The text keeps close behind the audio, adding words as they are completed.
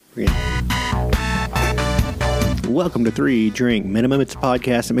Welcome to 3 Drink Minimum. It's a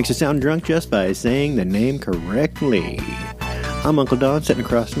podcast that makes you sound drunk just by saying the name correctly. I'm Uncle Don, sitting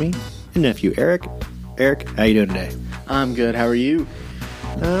across from me, and nephew Eric. Eric, how you doing today? I'm good. How are you?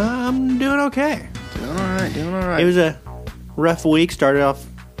 I'm doing okay. Doing all right. It was a rough week. Started off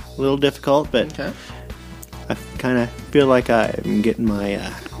a little difficult, but Okay. I kind of feel like I'm getting my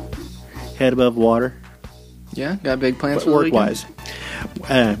head above water. Yeah, got big plans for the weekend? Work-wise.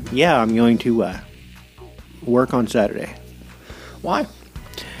 Yeah, I'm going to work on Saturday. Why?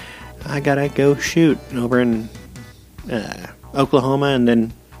 I gotta go shoot over in Oklahoma and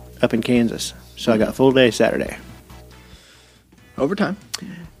then up in Kansas. So I got a full day Saturday. Overtime.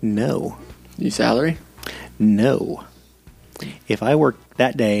 No. You salary? No. If I work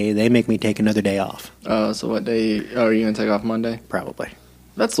that day, they make me take another day off. So what day are you going to take off Monday? Probably.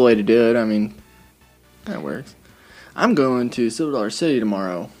 That's the way to do it. I mean, that works. I'm going to Silver Dollar City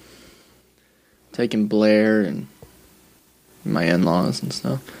tomorrow. Taking Blair and my in-laws and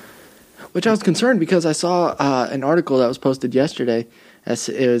stuff. Which I was concerned because I saw an article that was posted yesterday.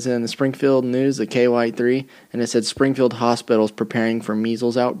 It was in the Springfield News, the KY3, and it said Springfield Hospital's preparing for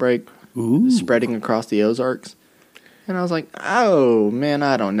measles outbreak spreading across the Ozarks. And I was like, oh, man,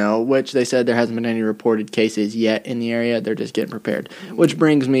 I don't know. Which they said there hasn't been any reported cases yet in the area. They're just getting prepared. Which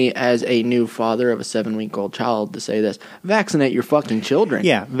brings me, as a new father of a 7-week-old child, to say this. Vaccinate your fucking children.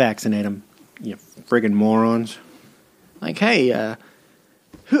 Yeah, vaccinate them. You friggin' morons. Like, hey,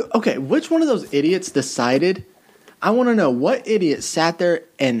 which one of those idiots decided? I want to know what idiot sat there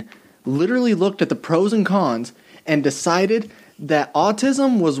and literally looked at the pros and cons and decided that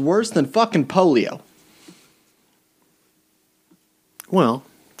autism was worse than fucking polio. Well,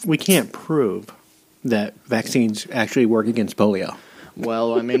 we can't prove that vaccines actually work against polio.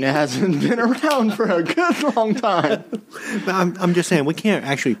 Well, I mean, it hasn't been around for a good long time. But I'm just saying, we can't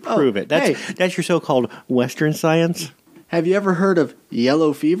actually prove it. That's your so-called Western science. Have you ever heard of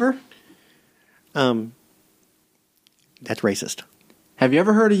yellow fever? That's racist. Have you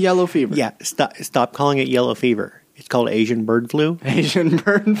ever heard of yellow fever? Yeah, stop calling it yellow fever. It's called Asian bird flu. Asian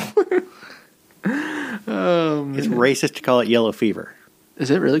bird flu. Oh, man. It's racist to call it yellow fever. Is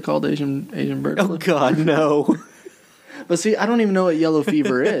it really called Asian bird flu? Oh, God, no. But see, I don't even know what yellow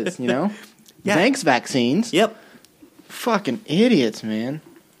fever is, you know? Yeah. Thanks, vaccines. Yep. Fucking idiots, man.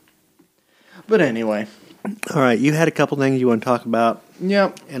 But anyway. All right, you had a couple things you want to talk about.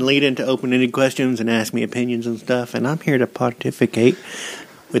 Yep. And lead into open-ended questions and ask me opinions and stuff. And I'm here to pontificate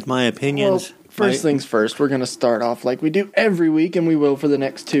with my opinions. Well, first things first, we're going to start off like we do every week, and we will for the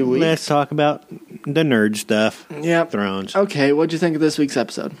next 2 weeks. Let's talk about the nerd stuff. Yep. Thrones. Okay, what'd you think of this week's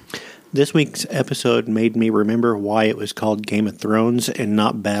episode? This week's episode made me remember why it was called Game of Thrones and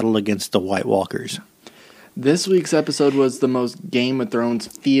not Battle Against the White Walkers. This week's episode was the most Game of Thrones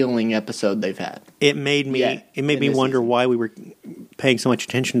feeling episode they've had. It made me wonder why we were paying so much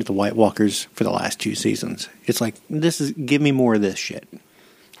attention to the White Walkers for the last 2 seasons. It's like, give me more of this shit.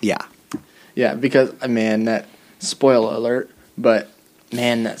 Yeah. Yeah, because, man, that, spoiler alert, but,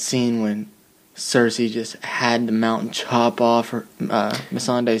 man, that scene when Cersei just had the mountain chop off her,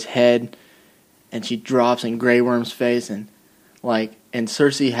 Missandei's head, and she drops in Grey Worm's face, and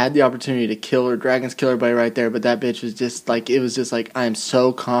Cersei had the opportunity to kill her, dragons kill her by right there, but that bitch was just like, I am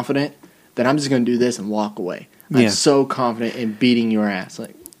so confident that I'm just going to do this and walk away. I'm so confident in beating your ass.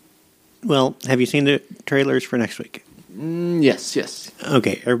 Well, have you seen the trailers for next week? Yes.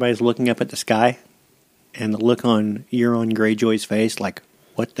 Okay, everybody's looking up at the sky, and the look on Euron Greyjoy's face, like,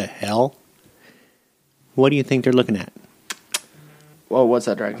 what the hell? What do you think they're looking at? Whoa, what's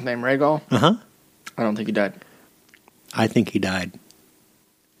that dragon's name? Rhaegal? Uh-huh. I don't think he died. I think he died.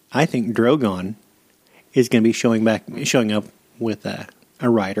 I think Drogon is going to be showing up with a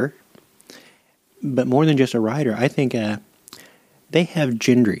rider. But more than just a rider, I think they have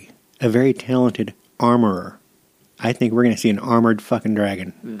Gendry, a very talented armorer. I think we're going to see an armored fucking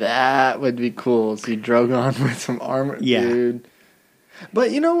dragon. That would be cool. See Drogon with some armor. Yeah. Dude.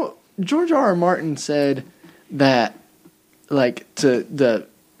 But, George R.R. Martin said that, to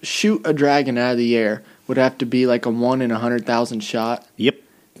shoot a dragon out of the air would have to be like a 1 in 100,000 shot. Yep.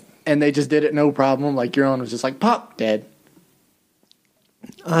 And they just did it no problem. Like, Euron was just like, pop, dead.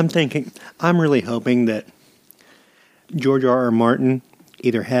 I'm really hoping that George R.R. Martin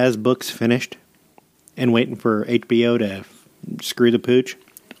either has books finished and waiting for HBO to screw the pooch,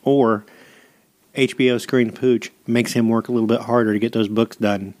 or HBO screwing the pooch makes him work a little bit harder to get those books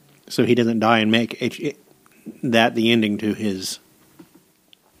done so he doesn't die and make that the ending to his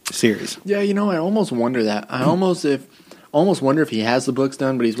series. Yeah, I almost wonder that. I almost wonder if he has the books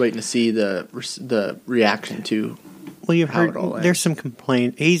done, but he's waiting to see the reaction to Well, you've how heard it all ends. there's some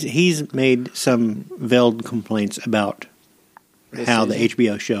complaint. He's made some veiled complaints about This how the season?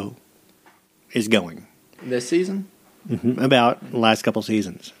 HBO show is going. This season? About the last couple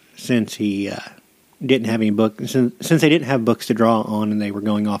seasons, since he didn't have any book, since they didn't have books to draw on, and they were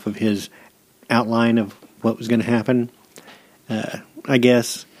going off of his outline of what was going to happen. I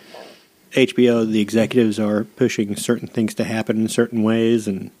guess HBO, the executives, are pushing certain things to happen in certain ways,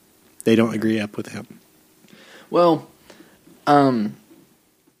 and they don't agree up with him. Well, but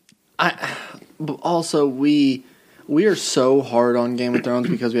also we are so hard on Game of Thrones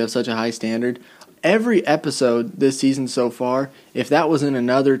because we have such a high standard. Every episode this season so far, if that was in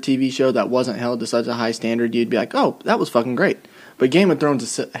another TV show that wasn't held to such a high standard, you'd be like, oh, that was fucking great. But Game of Thrones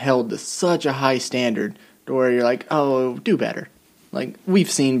is held to such a high standard to where you're like, oh, do better. Like, we've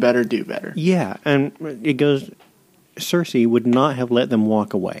seen better, do better. Yeah, and it goes, Cersei would not have let them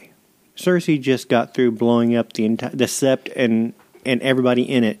walk away. Cersei just got through blowing up the Sept and everybody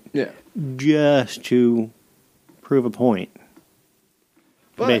in it Yeah. just to prove a point,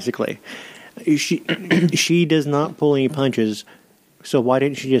 But, basically. She does not pull any punches, so why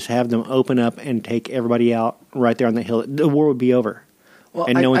didn't she just have them open up and take everybody out right there on the hill? The war would be over. well,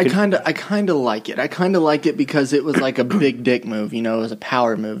 and I no one could- kind of like it. I kind of like it because it was like a big dick move. You know, it was a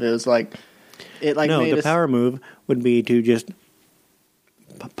power move. It was like it like No, made the us, power move would be to just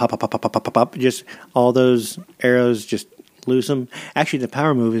pop, just all those arrows, just lose them. Actually, the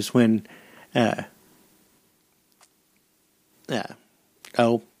power move is when,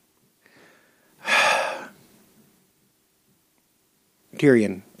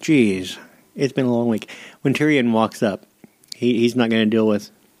 Tyrion. Jeez, it's been a long week. When Tyrion walks up, he's not going to deal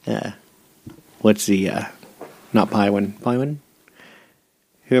with, what's the, not Pywin?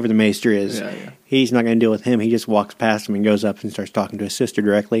 Whoever the maester is. Yeah. He's not going to deal with him. He just walks past him and goes up and starts talking to his sister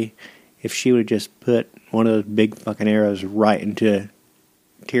directly. If she would have just put one of those big fucking arrows right into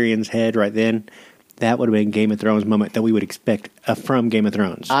Tyrion's head right then, that would have been Game of Thrones moment that we would expect from Game of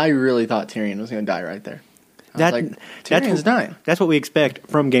Thrones. I really thought Tyrion was going to die right there. I was like, Tyrion's dying. That's what we expect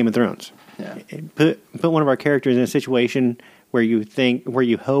from Game of Thrones. Yeah. Put one of our characters in a situation where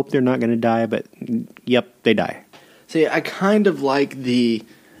you hope they're not going to die, but yep, they die. See, I kind of like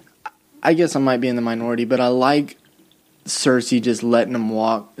I guess I might be in the minority, but I like Cersei just letting him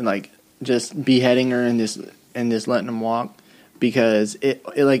walk, like just beheading her and just letting him walk, because it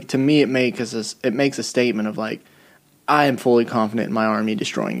like, to me it makes a statement of like, I am fully confident in my army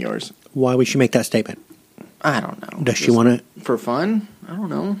destroying yours. Why would she make that statement? I don't know. Does she want to? For fun? I don't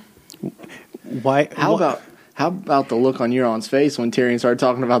know. Why? How about the look on Euron's face when Tyrion started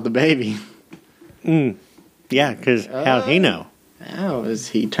talking about the baby? Yeah, because how'd he know? How is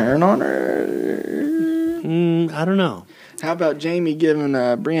he turn on her? I don't know. How about Jaime giving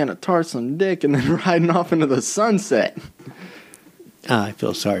Brienne of Tarth some dick and then riding off into the sunset? I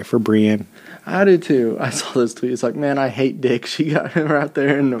feel sorry for Brienne. I do too. I saw this tweet. It's like, man, I hate dick. She got him out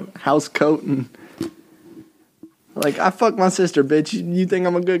there in the house coat and like, I fucked my sister, bitch. You think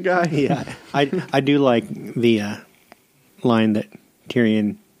I'm a good guy? Yeah, I do like the line that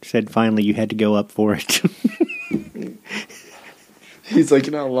Tyrion said. Finally, you had to go up for it. He's like,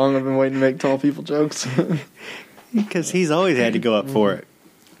 you know how long I've been waiting to make tall people jokes? Because he's always had to go up for it.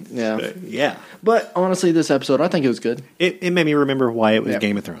 Yeah. Yeah. But honestly, this episode, I think it was good. It made me remember why it was Yep.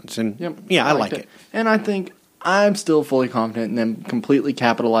 Game of Thrones. And Yep. yeah, I like it. And I think I'm still fully confident in them completely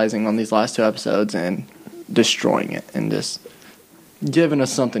capitalizing on these last two episodes and destroying it and just giving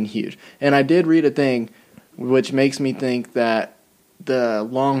us something huge. And I did read a thing which makes me think that the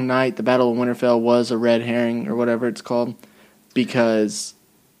Long Night, the Battle of Winterfell, was a red herring or whatever it's called, because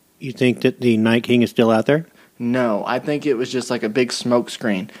You think that the Night King is still out there? no, I think it was just like a big smoke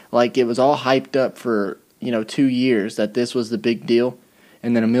screen. Like, it was all hyped up for 2 years that this was the big deal,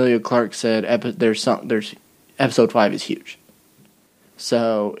 and then Emilia Clarke said there's episode 5 is huge.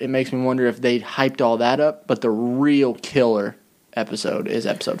 So it makes me wonder if they hyped all that up, but the real killer episode is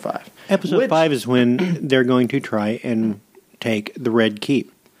episode 5. Episode 5 is when they're going to try and take the Red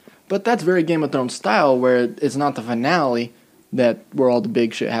Keep. But that's very Game of Thrones style, where it's not the finale where all the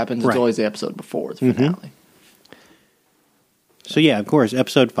big shit happens. It's Right. always the episode before the finale. So yeah, of course,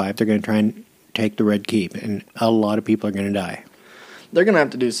 episode 5, they're going to try and take the Red Keep, and a lot of people are going to die. They're going to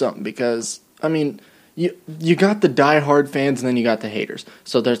have to do something because, I mean, you got the diehard fans and then you got the haters.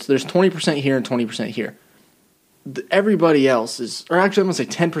 So there's 20% here and 20% here. Everybody else is, or actually I'm going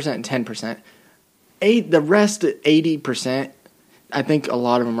to say 10% and 10%. The rest, 80%, I think a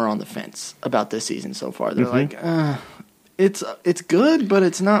lot of them are on the fence about this season so far. They're like, It's good, but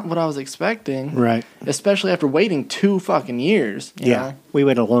it's not what I was expecting. Right. Especially after waiting 2 fucking years. You know? We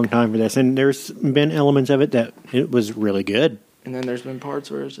waited a long time for this, and there's been elements of it that it was really good. And then there's been parts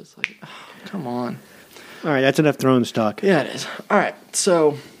where it's just like, oh, come on. All right, that's enough throwing stock. Yeah, it is. All right,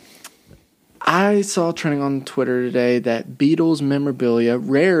 so I saw trending on Twitter today that Beatles memorabilia,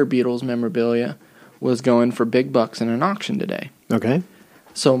 rare Beatles memorabilia, was going for big bucks in an auction today. Okay.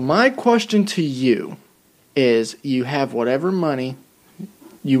 So my question to you is, you have whatever money,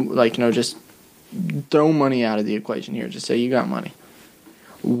 just throw money out of the equation here. Just say you got money.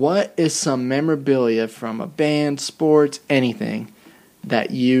 What is some memorabilia from a band, sports, anything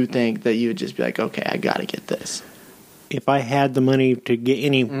that you think that you would just be like, okay, I got to get this? If I had the money to get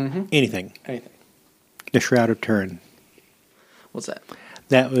anything, Anything. the Shroud of Turin. What's that?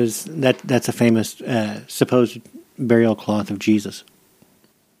 That's a famous supposed burial cloth of Jesus.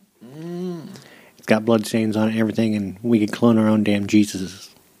 It's got blood stains on it and everything, and we could clone our own damn Jesuses.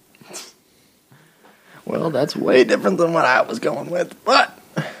 Well, that's way different than what I was going with, but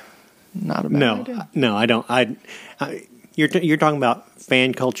not a bad idea. No, I don't. You're talking about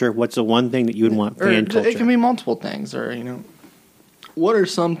fan culture. What's the one thing that you would want fan culture? It can be multiple things, or what are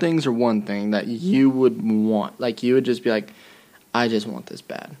some things or one thing that you would want? Like you would just be like, I just want this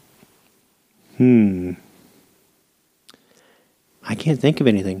bad. I can't think of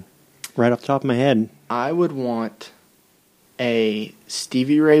anything right off the top of my head. I would want a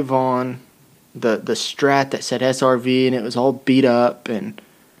Stevie Ray Vaughan, the Strat that said SRV and it was all beat up, and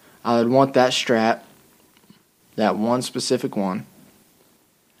I would want that Strat, that one specific one.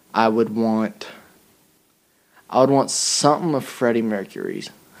 I would want something of Freddie Mercury's.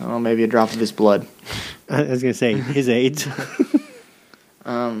 I don't know, maybe a drop of his blood. I was going to say his AIDS.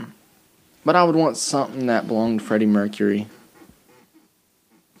 But I would want something that belonged to Freddie Mercury.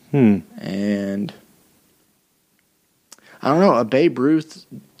 And I don't know, a Babe Ruth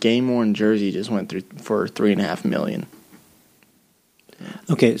game-worn jersey just went through for $3.5 million.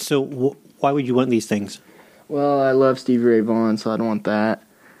 Okay, so why would you want these things? Well, I love Stevie Ray Vaughan, so I'd want that.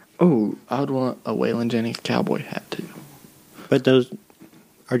 Oh, I would want a Waylon Jennings cowboy hat, too. But those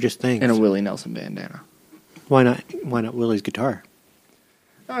are just things. And a Willie Nelson bandana. Why not Willie's guitar?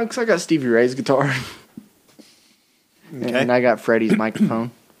 Oh, because I got Stevie Ray's guitar. Okay. And I got Freddie's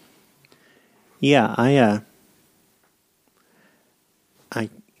microphone. Yeah, I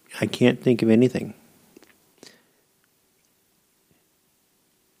can't think of anything.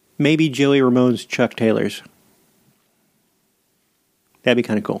 Maybe Joey Ramone's Chuck Taylor's. That'd be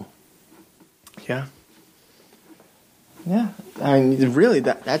kind of cool. Yeah. Yeah. I mean, really,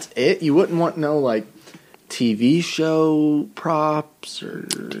 that's it? You wouldn't want no, like, TV show props or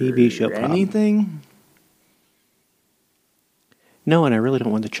anything? No, and I really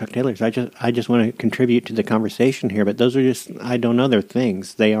don't want the Chuck Taylors. I just want to contribute to the conversation here, but those are just, I don't know, they're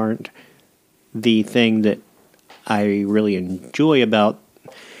things. They aren't the thing that I really enjoy about.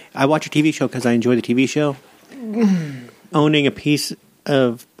 I watch a TV show because I enjoy the TV show. Owning a piece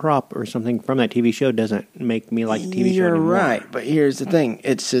of prop or something from that TV show doesn't make me like the TV show anymore. You're right, but here's the thing.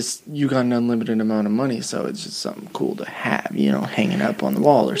 It's just, you got an unlimited amount of money, so it's just something cool to have, hanging up on the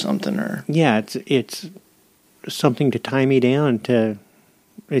wall or something. Or yeah, it's something to tie me down to.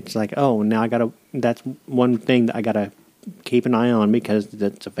 It's like, oh, now that's one thing that I gotta keep an eye on because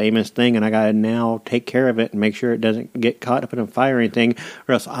that's a famous thing, and I gotta now take care of it and make sure it doesn't get caught up in a fire or anything,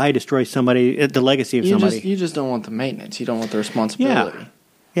 or else I destroy the legacy of somebody. You just don't want the maintenance. You don't want the responsibility.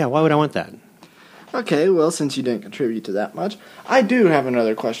 Yeah. Why would I want that? Okay, well, since you didn't contribute to that much, I do have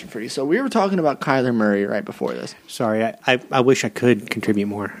another question for you. So we were talking about Kyler Murray right before this. Sorry, I wish I could contribute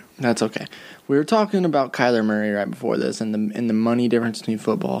more. That's okay. We were talking about Kyler Murray right before this and the money difference between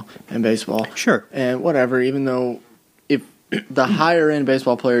football and baseball. Sure. And whatever, even though if the higher-end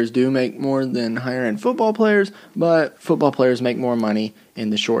baseball players do make more than higher-end football players, but football players make more money in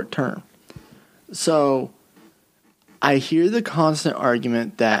the short term. So I hear the constant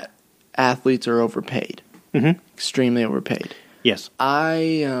argument that athletes are overpaid. Mm-hmm. Extremely overpaid. Yes.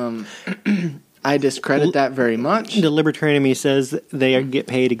 I discredit that very much. The libertarian in me says they get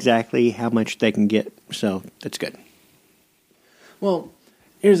paid exactly how much they can get, so that's good. Well,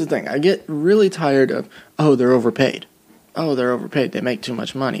 here's the thing. I get really tired of, they're overpaid. Oh, they're overpaid. They make too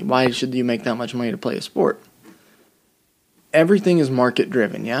much money. Why should you make that much money to play a sport? Everything is market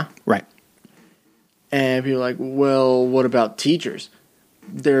driven, yeah? Right. And people are like, well, what about teachers?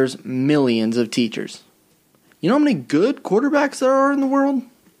 There's millions of teachers. You know how many good quarterbacks there are in the world?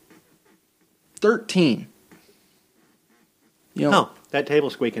 13. That table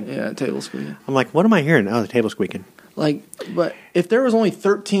squeaking. Yeah, table squeaking. I'm like, what am I hearing? Oh, the table squeaking. Like, but if there was only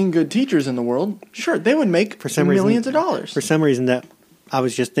 13 good teachers in the world, sure, they would make millions of dollars. For some reason, that I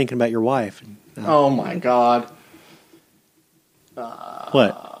was just thinking about your wife. Oh my God!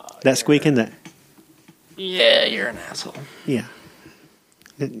 What? That squeaking? That? Yeah, you're an asshole. Yeah.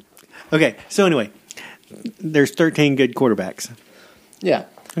 Okay. So anyway, there's 13 good quarterbacks. Yeah.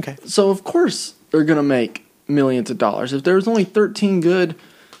 Okay. So of course they're gonna make millions of dollars. If there was only 13 good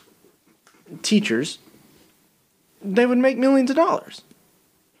teachers, they would make millions of dollars.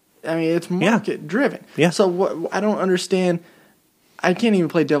 I mean, it's market driven. Yeah. So what? I don't understand. I can't even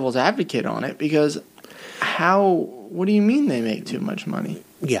play devil's advocate on it because how? What do you mean they make too much money?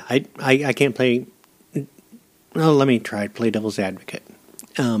 Yeah, I can't play. Well, let me try to play devil's advocate.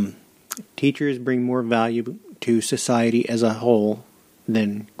 Teachers bring more value to society as a whole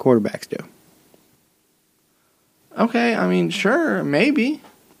than quarterbacks do. Okay, I mean, sure, maybe.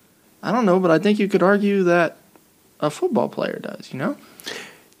 I don't know, but I think you could argue that a football player does, you know?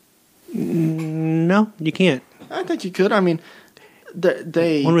 No, you can't. I think you could. I mean,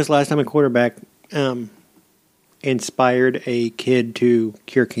 they... When was the last time a quarterback inspired a kid to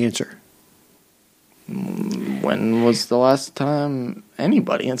cure cancer? When was the last time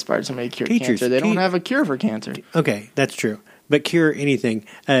anybody inspired somebody to cure cancer? They don't have a cure for cancer. Okay, that's true. But cure anything.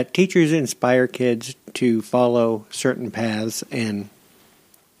 Teachers inspire kids to follow certain paths and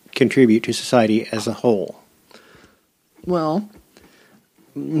contribute to society as a whole. Well,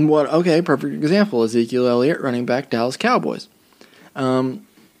 perfect example. Ezekiel Elliott, running back, Dallas Cowboys. An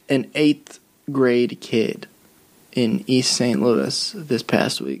 8th grade kid in East St. Louis this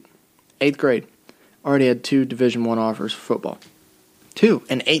past week. 8th grade. Already had 2 Division I offers for football. 2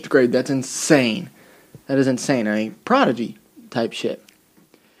 in 8th grade. That's insane. That is insane. I mean, prodigy type shit.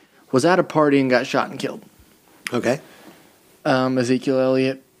 Was at a party and got shot and killed. Okay. Ezekiel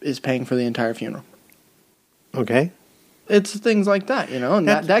Elliott is paying for the entire funeral. Okay. It's things like that, you know, and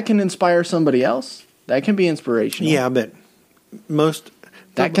that can inspire somebody else. That can be inspirational. Yeah, but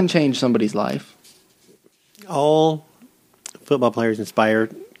that can change somebody's life. All football players inspire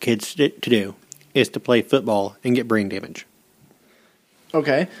kids to do is to play football and get brain damage.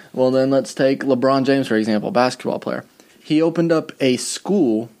 Okay, well then let's take LeBron James, for example, basketball player. He opened up a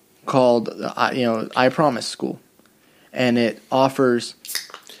school called, I Promise School, and it offers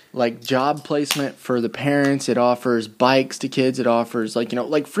like job placement for the parents. It offers bikes to kids. It offers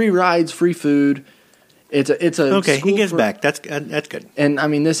like free rides, free food. It's a okay. He gives for, back. That's good. And I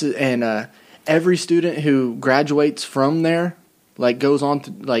mean every student who graduates from there, like goes on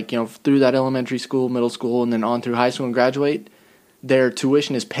to through that elementary school, middle school, and then on through high school and graduate, their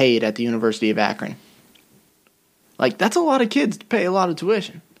tuition is paid at the University of Akron. Like, that's a lot of kids to pay a lot of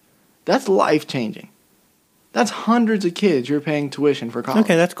tuition. That's life-changing. That's hundreds of kids you're paying tuition for college.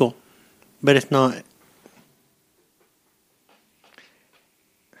 Okay, that's cool. But it's not...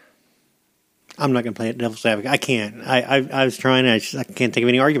 I'm not going to play it devil's advocate. I can't. I was trying. I can't think of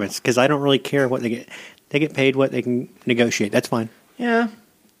any arguments because I don't really care what they get. They get paid what they can negotiate. That's fine. Yeah.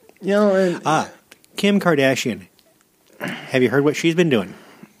 Kim Kardashian. Have you heard what she's been doing?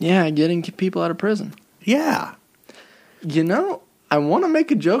 Yeah, getting people out of prison. Yeah. I want to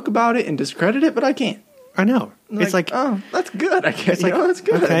make a joke about it and discredit it, but I can't. I know. It's like, oh, that's good. I guess. That's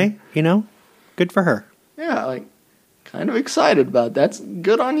good. Okay, good for her. Yeah, kind of excited about that. That's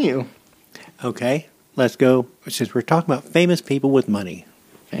good on you. Okay, let's go. Since we're talking about famous people with money.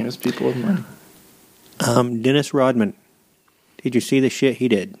 Famous people with money. Dennis Rodman. Did you see the shit he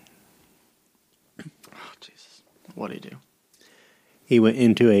did? Oh, Jesus. What'd he do? He went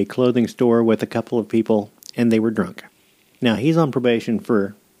into a clothing store with a couple of people, and they were drunk. Now, he's on probation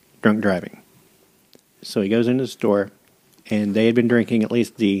for drunk driving. So he goes into the store, and they had been drinking. At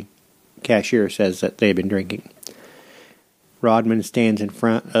least the cashier says that they had been drinking. Rodman stands in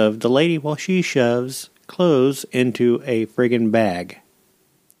front of the lady while she shoves clothes into a friggin' bag.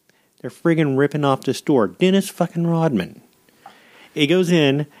 They're friggin' ripping off the store. Dennis fucking Rodman. He goes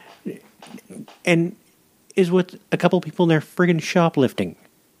in and is with a couple people and they're friggin' shoplifting.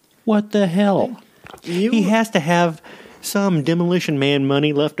 What the hell? He has to have some Demolition Man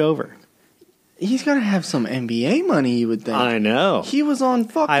money left over. He's got to have some NBA money, you would think. I know. He was on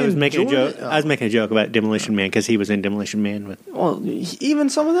fucking I was making Jordan. a joke. I was making a joke about Demolition Man because he was in Demolition Man with. Well, even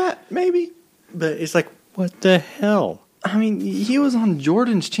some of that, maybe. But it's like, what the hell? I mean, he was on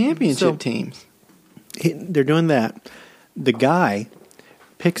Jordan's championship teams. They're doing that. The guy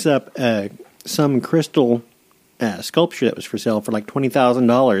picks up some crystal sculpture that was for sale for like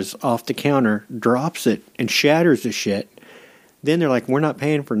 $20,000 off the counter, drops it, and shatters the shit. Then they're like, we're not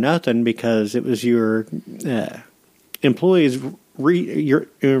paying for nothing because it was your employees' your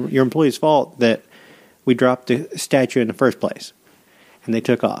employee's fault that we dropped the statue in the first place. And they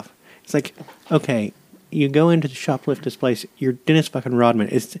took off. It's like, okay, you go into the shoplift this place, you're Dennis fucking Rodman.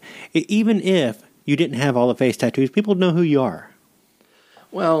 Even if you didn't have all the face tattoos, people know who you are.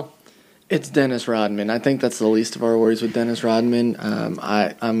 Well, it's Dennis Rodman. I think that's the least of our worries with Dennis Rodman.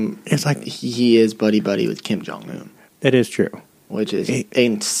 It's like he is buddy with Kim Jong-un. That is true. Which is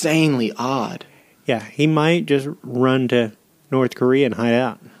insanely odd. Yeah, he might just run to North Korea and hide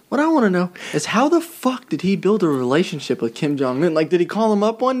out. What I want to know is how the fuck did he build a relationship with Kim Jong-un? Like, did he call him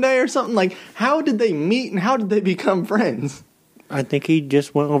up one day or something? Like, how did they meet and how did they become friends? I think he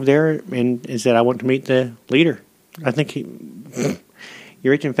just went over there and said, I want to meet the leader. I think you're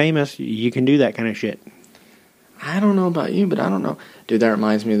rich and famous, you can do that kind of shit. I don't know about you, but I don't know. Dude, that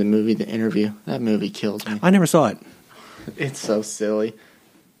reminds me of the movie The Interview. That movie kills me. I never saw it. It's so silly.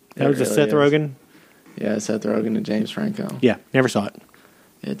 That was Seth Rogen? Yeah, Seth Rogen and James Franco. Yeah, never saw it.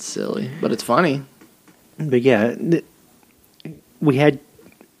 It's silly, but it's funny. But yeah, we had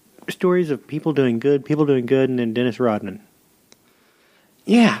stories of people doing good, and then Dennis Rodman.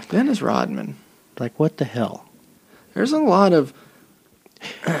 Yeah, Dennis Rodman. Like, what the hell? There's a lot of...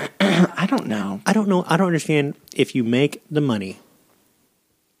 I don't know. I don't understand if you make the money,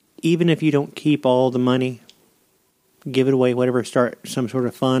 even if you don't keep all the money, give it away, whatever, start some sort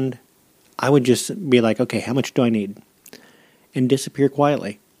of fund. I would just be like, okay, how much do I need? And disappear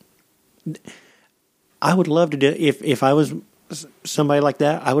quietly. I would love to do, if I was somebody like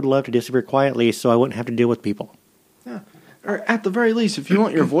that, I would love to disappear quietly so I wouldn't have to deal with people. Yeah. Or at the very least, if you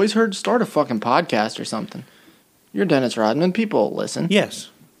want your voice heard, start a fucking podcast or something. You're Dennis Rodman. People will listen. Yes.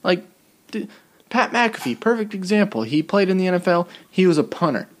 Like, Pat McAfee, perfect example. He played in the NFL. He was a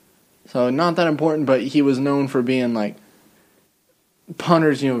punter. So not that important, but he was known for being like,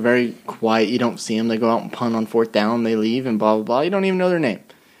 punters, very quiet. You don't see them. They go out and punt on fourth down. They leave and blah, blah, blah. You don't even know their name.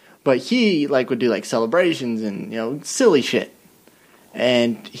 But he would do celebrations and, silly shit.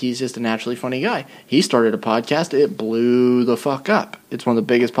 And he's just a naturally funny guy. He started a podcast. It blew the fuck up. It's one of the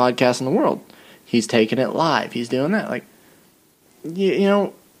biggest podcasts in the world. He's taking it live. He's doing that. Like,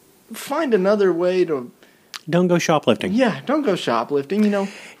 find another way to... Don't go shoplifting. Yeah, don't go shoplifting.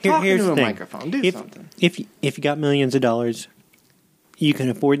 Talk into a microphone. Do something. If you got millions of dollars, you can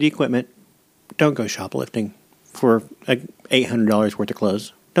afford the equipment. Don't go shoplifting for $800 worth of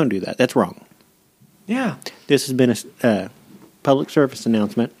clothes. Don't do that. That's wrong. Yeah. This has been a public service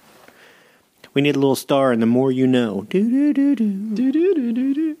announcement. We need a little star, and the more you know.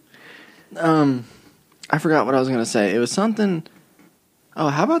 I forgot what I was going to say. It was something... Oh,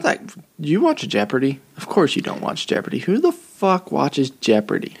 how about that? Do you watch Jeopardy? Of course you don't watch Jeopardy. Who the fuck watches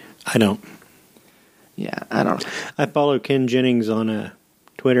Jeopardy? I don't. Yeah, I don't. I follow Ken Jennings on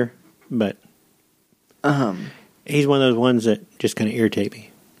Twitter, but he's one of those ones that just kind of irritate me.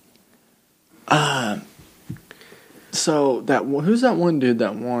 So who's that one dude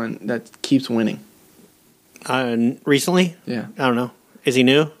that keeps winning? Recently? Yeah. I don't know. Is he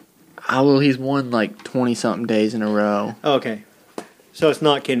new? Well, he's won 20-something days in a row. Oh, okay. So it's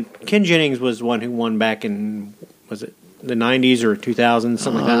not Ken. Ken Jennings was one who won back in, was it the 90s or 2000s,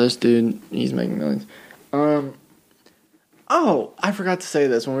 something like that? This dude, he's making millions. Oh, I forgot to say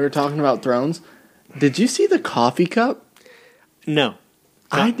this when we were talking about Thrones. Did you see the coffee cup? No.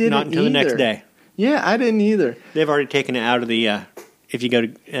 I didn't Not until either. the next day. Yeah, I didn't either. They've already taken it out of the, if you go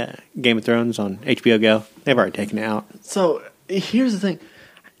to Game of Thrones on HBO Go, they've already taken it out. So, here's the thing.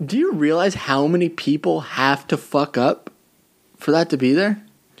 Do you realize how many people have to fuck up for that to be there?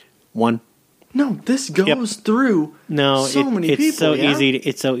 One. No, this goes through so many people.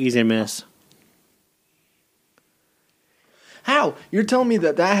 It's so easy to miss. How? You're telling me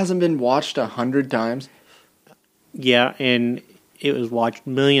that hasn't been watched 100 times? Yeah, and it was watched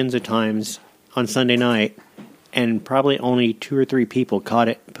millions of times on Sunday night, and probably only 2 or 3 people caught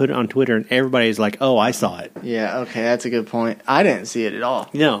it, put it on Twitter, and everybody's like, oh, I saw it. Yeah, okay, that's a good point. I didn't see it at all.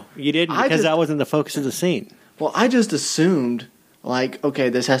 No, you didn't, because that wasn't the focus of the scene. Well, I just assumed, okay,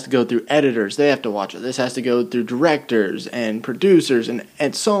 this has to go through editors. They have to watch it. This has to go through directors and producers,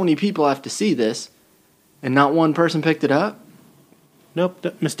 and so many people have to see this, and not one person picked it up? Nope,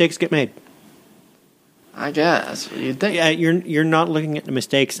 the mistakes get made. I guess. You'd think. Yeah, you're not looking at the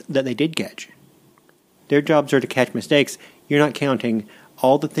mistakes that they did catch. Their jobs are to catch mistakes. You're not counting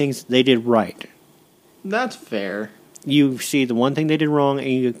all the things they did right. That's fair. You see the one thing they did wrong, and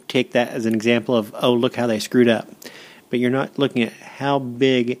you take that as an example of, oh, look how they screwed up. But you're not looking at how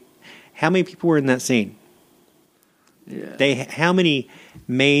many people were in that scene. Yeah. How many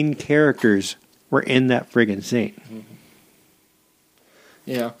main characters were in that friggin' scene. Mm-hmm.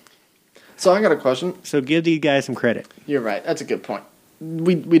 Yeah. So I got a question. So give these guys some credit. You're right. That's a good point.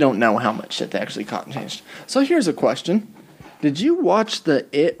 we don't know how much shit they actually caught and changed. So here's a question: did you watch the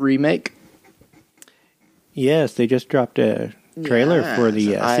It remake? Yes, they just dropped a trailer for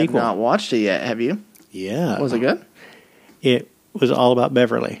the I sequel. have not watched it yet. Have you? Yeah. Was it good? It was all about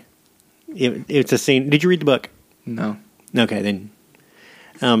Beverly. It's a scene. Did you read the book? No. Okay, then.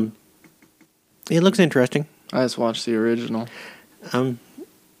 It looks interesting. I just watched the original.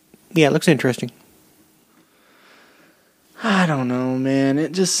 Yeah, it looks interesting. I don't know, man.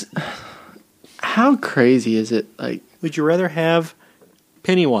 It just... How crazy is it? Like, Would you rather have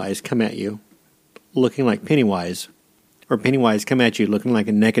Pennywise come at you looking like Pennywise, or Pennywise come at you looking like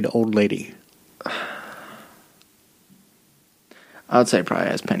a naked old lady? I would say probably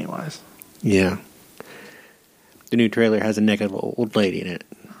as Pennywise. Yeah. The new trailer has a naked old lady in it.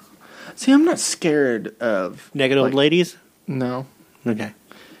 See, I'm not scared of... Naked old ladies? No. Okay.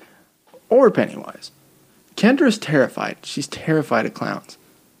 Or Pennywise. Kendra's terrified. She's terrified of clowns.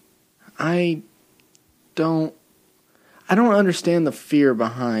 I don't understand the fear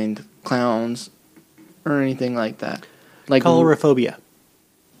behind clowns or anything like that. Like Colorophobia.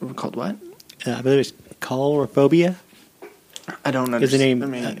 Called what? I believe it's colorophobia. I don't understand. Is the name? I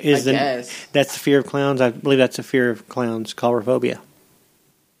mean, I guess that's the fear of clowns. I believe that's the fear of clowns. Colorophobia.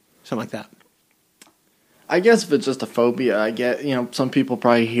 Something like that. I guess if it's just a phobia, I get, some people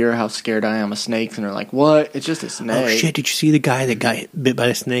probably hear how scared I am of snakes and they're like, what? It's just a snake. Oh, shit. Did you see the guy that got bit by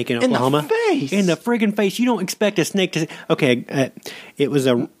a snake in Oklahoma? In the face. In the friggin' face. You don't expect a snake to... Okay, it was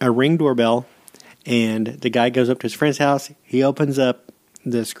a Ring doorbell, and the guy goes up to his friend's house. He opens up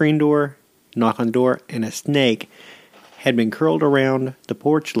the screen door, knock on the door, and a snake had been curled around the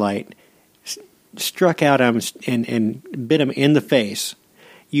porch light, struck out him and bit him in the face.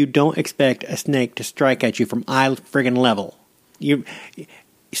 You don't expect a snake to strike at you from eye friggin' level.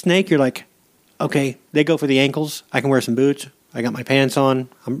 Snake, you're like, okay, they go for the ankles. I can wear some boots. I got my pants on.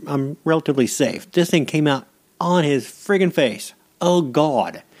 I'm relatively safe. This thing came out on his friggin' face. Oh,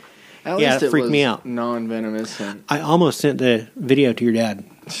 God. At least it freaked me out. Non-venomous. I almost sent the video to your dad.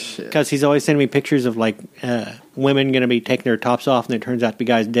 Because he's always sending me pictures of, like, women going to be taking their tops off, and it turns out to be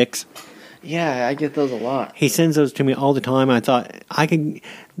guys' dicks. Yeah, I get those a lot. He sends those to me all the time. I thought,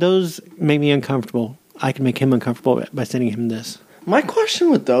 those make me uncomfortable. I can make him uncomfortable by sending him this. My question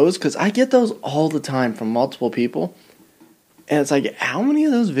with those, because I get those all the time from multiple people, and it's like, how many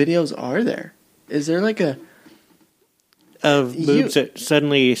of those videos are there? Is there like a... Of boobs that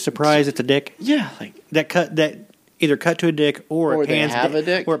suddenly surprise it's a dick? Yeah, like... That either cut to a dick or it pans a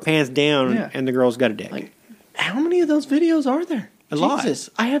dick. Or it pans down and the girl's got a dick. Like, how many of those videos are there? A lot. Jesus,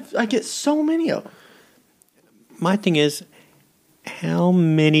 I get so many of them. My thing is, how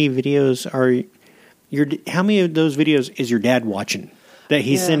many videos are how many of those videos is your dad watching that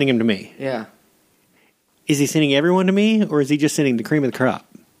he's sending them to me? Yeah. Is he sending everyone to me, or is he just sending the cream of the crop?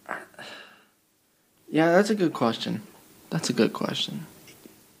 Yeah, that's a good question.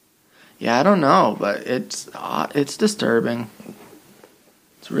 Yeah, I don't know, but it's disturbing.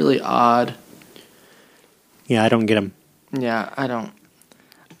 It's really odd. Yeah, I don't get them. Yeah, I don't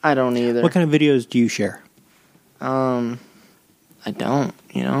either. What kind of videos do you share? I don't,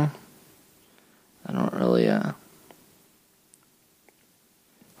 I don't really,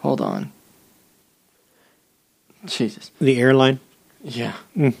 hold on. Jesus. The airline? Yeah.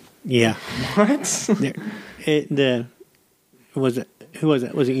 Yeah. What? Who was it?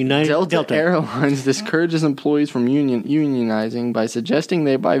 Was it United? Delta Airlines discourages employees from unionizing by suggesting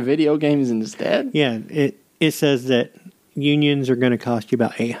they buy video games instead? Yeah, it says that unions are going to cost you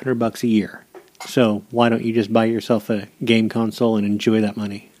about $800 a year. So why don't you just buy yourself a game console and enjoy that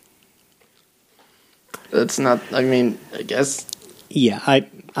money? That's not, I guess. Yeah, I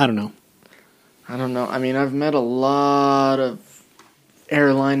don't know. I don't know. I've met a lot of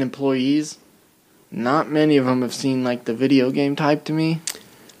airline employees. Not many of them have seen, like, the video game type to me.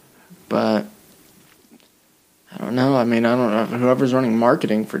 But I don't know. I don't know. Whoever's running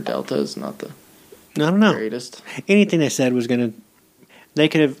marketing for Delta is not the greatest. Anything they said was going to... They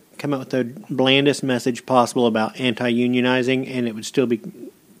could have come out with the blandest message possible about anti-unionizing, and it would still be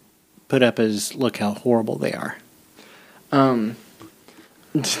put up as, look how horrible they are. Did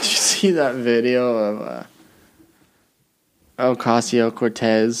you see that video of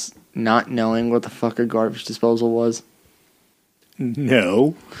Ocasio-Cortez not knowing what the fuck a garbage disposal was?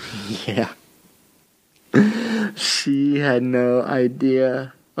 No. Yeah. She had no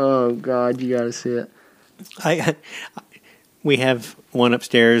idea. Oh, God, you gotta see it. We have one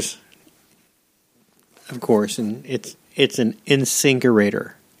upstairs, of course, and it's an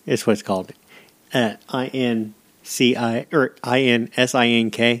incinerator. It's what it's called. INSINK.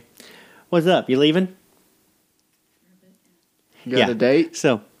 What's up? You leaving? You got a date?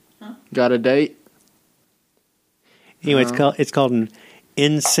 So, Got a date? anyway, it's called an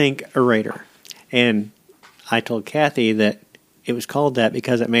in-sync aerator. And I told Kathy that it was called that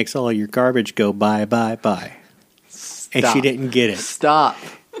because it makes all your garbage go bye, bye, bye. And she didn't get it. Stop.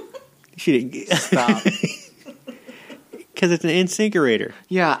 She didn't get Stop. Because it's an in-syncerator.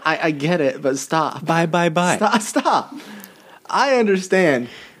 Yeah, I get it, but stop. Bye, bye, bye. Stop. I understand.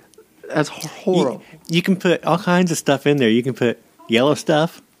 That's horrible. You can put all kinds of stuff in there. You can put yellow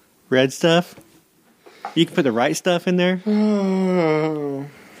stuff, red stuff. You can put the right stuff in there.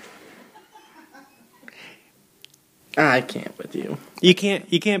 I can't with you. You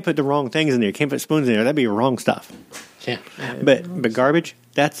can't put the wrong things in there. You can't put spoons in there. That'd be wrong stuff. Yeah. But garbage,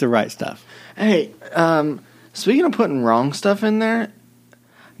 that's the right stuff. Hey, speaking of putting wrong stuff in there,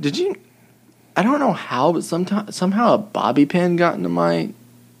 did you? I don't know how, but somehow a bobby pin got into my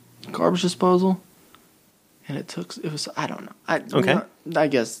garbage disposal, and it was I don't know. Okay. I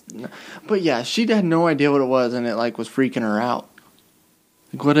guess, but yeah, she had no idea what it was, and it was freaking her out.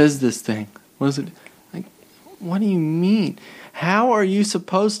 Like, what is this thing? What is it? Like, what do you mean? How are you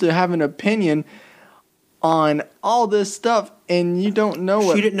supposed to have an opinion on all this stuff and you don't know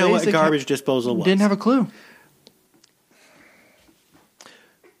what? She didn't know what garbage disposal was. Didn't have a clue.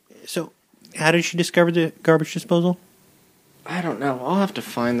 So, how did she discover the garbage disposal? I don't know. I'll have to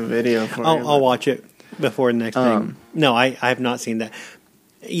find the video for you. I'll watch it before the next thing. No, I have not seen that.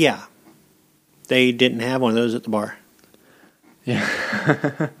 Yeah. They didn't have one of those at the bar.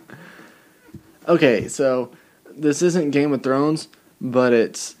 Yeah. Okay, so this isn't Game of Thrones, but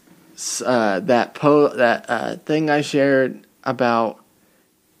it's that thing I shared about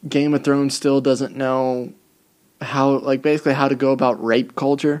Game of Thrones still doesn't know how, basically how to go about rape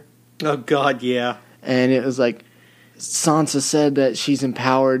culture. Oh, God, yeah. And it was like, Sansa said that she's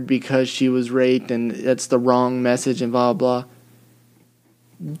empowered because she was raped, and that's the wrong message, and blah, blah.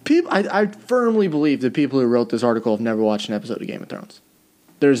 I firmly believe the people who wrote this article have never watched an episode of Game of Thrones.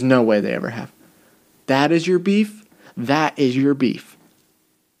 There's no way they ever have. That is your beef? That is your beef.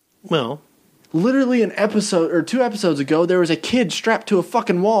 Well, literally an episode or 2 episodes ago, there was a kid strapped to a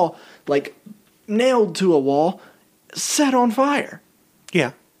fucking wall, nailed to a wall, set on fire.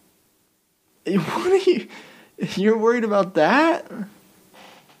 Yeah. What are you... You're worried about that?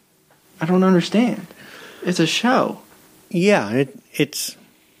 I don't understand. It's a show. Yeah, it's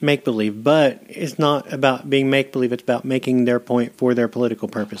make-believe, but it's not about being make-believe. It's about making their point for their political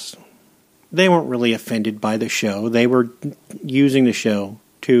purpose. They weren't really offended by the show. They were using the show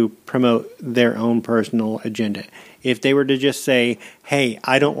to promote their own personal agenda. If they were to just say, hey,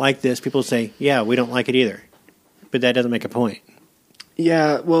 I don't like this, people say, yeah, we don't like it either. But that doesn't make a point.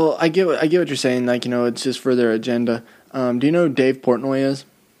 Yeah, well, I get what you're saying. It's just for their agenda. Do you know who Dave Portnoy is?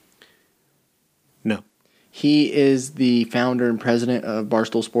 No. He is the founder and president of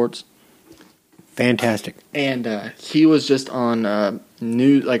Barstool Sports. Fantastic. And he was just on a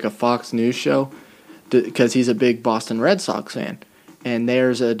Fox News show because he's a big Boston Red Sox fan. And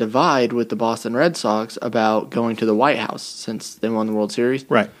there's a divide with the Boston Red Sox about going to the White House since they won the World Series.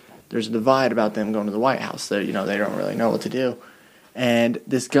 Right. There's a divide about them going to the White House. They don't really know what to do. And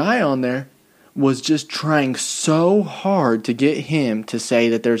this guy on there was just trying so hard to get him to say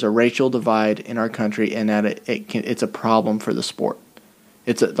that there's a racial divide in our country and that it's a problem for the sport.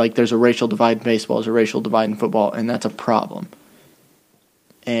 There's a racial divide in baseball, there's a racial divide in football, and that's a problem.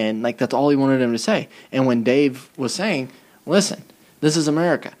 And that's all he wanted him to say. And when Dave was saying, listen, this is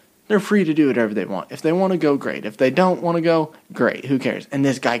America. They're free to do whatever they want. If they want to go, great. If they don't want to go, great. Who cares? And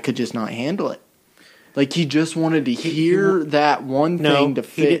this guy could just not handle it. He just wanted to hear that one thing to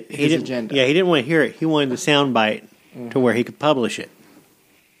fit his agenda. Yeah, he didn't want to hear it. He wanted the sound bite to where he could publish it.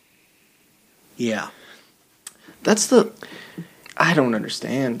 Yeah. I don't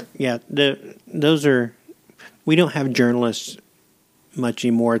understand. Yeah, we don't have journalists much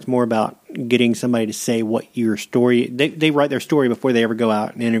anymore. It's more about getting somebody to say what your story, they write their story before they ever go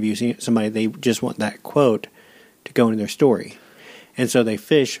out and interview somebody. They just want that quote to go into their story. And so they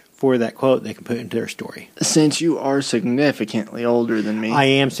fish for that quote they can put into their story. Since you are significantly older than me. I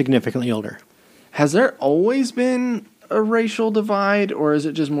am significantly older. Has there always been a racial divide, or is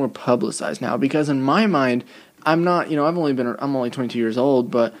it just more publicized now? Because in my mind, I'm only 22 years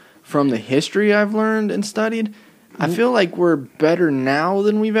old, but from the history I've learned and studied, I feel like we're better now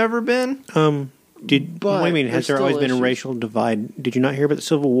than we've ever been. What do you mean? Has there always been a racial divide? Did you not hear about the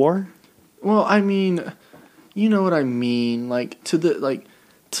Civil War? Well, I mean, you know what I mean, to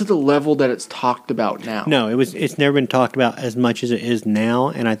the level that it's talked about now. No, it's never been talked about as much as it is now,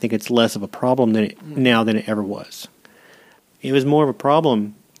 and I think it's less of a problem now than it ever was. It was more of a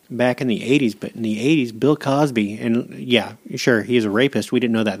problem back in the 80s, but in the 80s, Bill Cosby, and yeah, sure, he's a rapist. We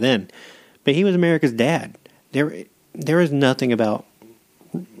didn't know that then. But he was America's dad. There was nothing about,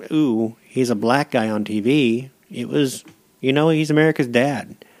 ooh, he's a black guy on TV. It was, he's America's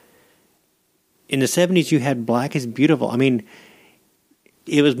dad. In the 70s, you had Black is Beautiful. I mean,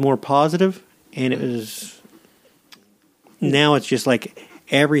 it was more positive, and it was... Now it's just like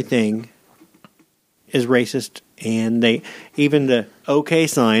everything is racist, and even the OK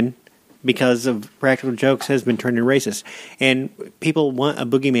sign, because of Practical Jokes, has been turned into racist. And people want a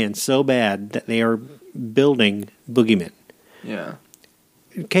boogeyman so bad that they are building boogeymen. Yeah.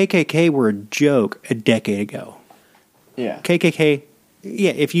 KKK were a joke a decade ago. Yeah. KKK,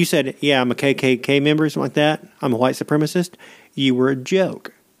 yeah, if you said, yeah, I'm a KKK member, something like that, I'm a white supremacist, you were a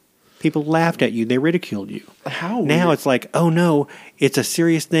joke. People laughed at you. They ridiculed you. How now weird. It's like, oh no, it's a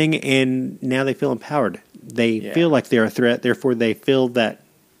serious thing, and now they feel empowered. They feel like they're a threat, therefore they feel that...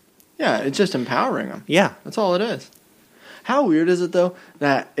 Yeah, it's just empowering them. Yeah. That's all it is. How weird is it, though,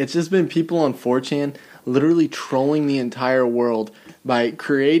 that it's just been people on 4chan literally trolling the entire world by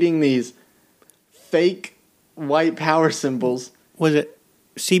creating these fake white power symbols. Was it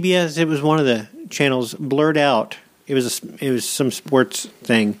CBS? It was one of the channels blurred out. It was some sports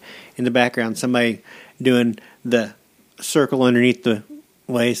thing in the background. Somebody doing the circle underneath the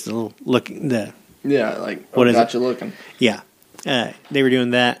waist, the little looking Yeah, like what is gotcha looking. Yeah, they were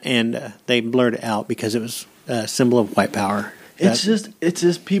doing that, and they blurred it out because it was a symbol of white power. It's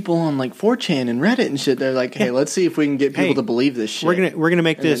just people on like 4chan and Reddit and shit. They're like, hey, let's see if we can get people to believe this shit. We're gonna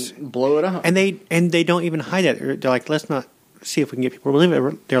make and this blow it up. and they don't even hide it. They're like, let's not see if we can get people to believe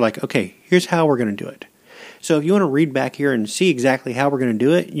it. They're like, okay, here's how we're gonna do it. So if you want to read back here and see exactly how we're going to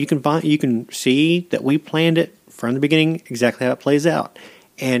do it, you can see that we planned it from the beginning, exactly how it plays out,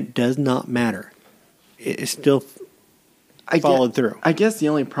 and it does not matter. It's still followed through. I guess the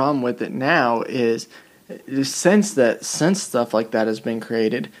only problem with it now is since stuff like that has been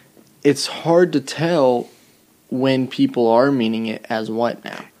created, it's hard to tell when people are meaning it as what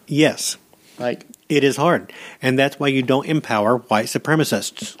now. Yes, like it is hard, and that's why you don't empower white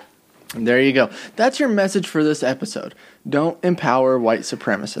supremacists. There you go. That's your message for this episode. Don't empower white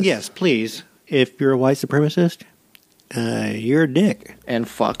supremacists. Yes, please. If you're a white supremacist, you're a dick. And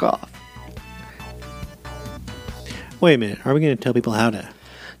fuck off. Wait a minute. Are we going to tell people how to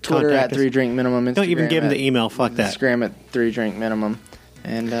Twitter contact at us? 3drinkminimum. Instagram Don't even give them the email. Fuck that. Instagram at 3drinkminimum.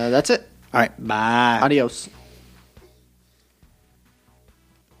 And that's it. All right. Bye. Adios.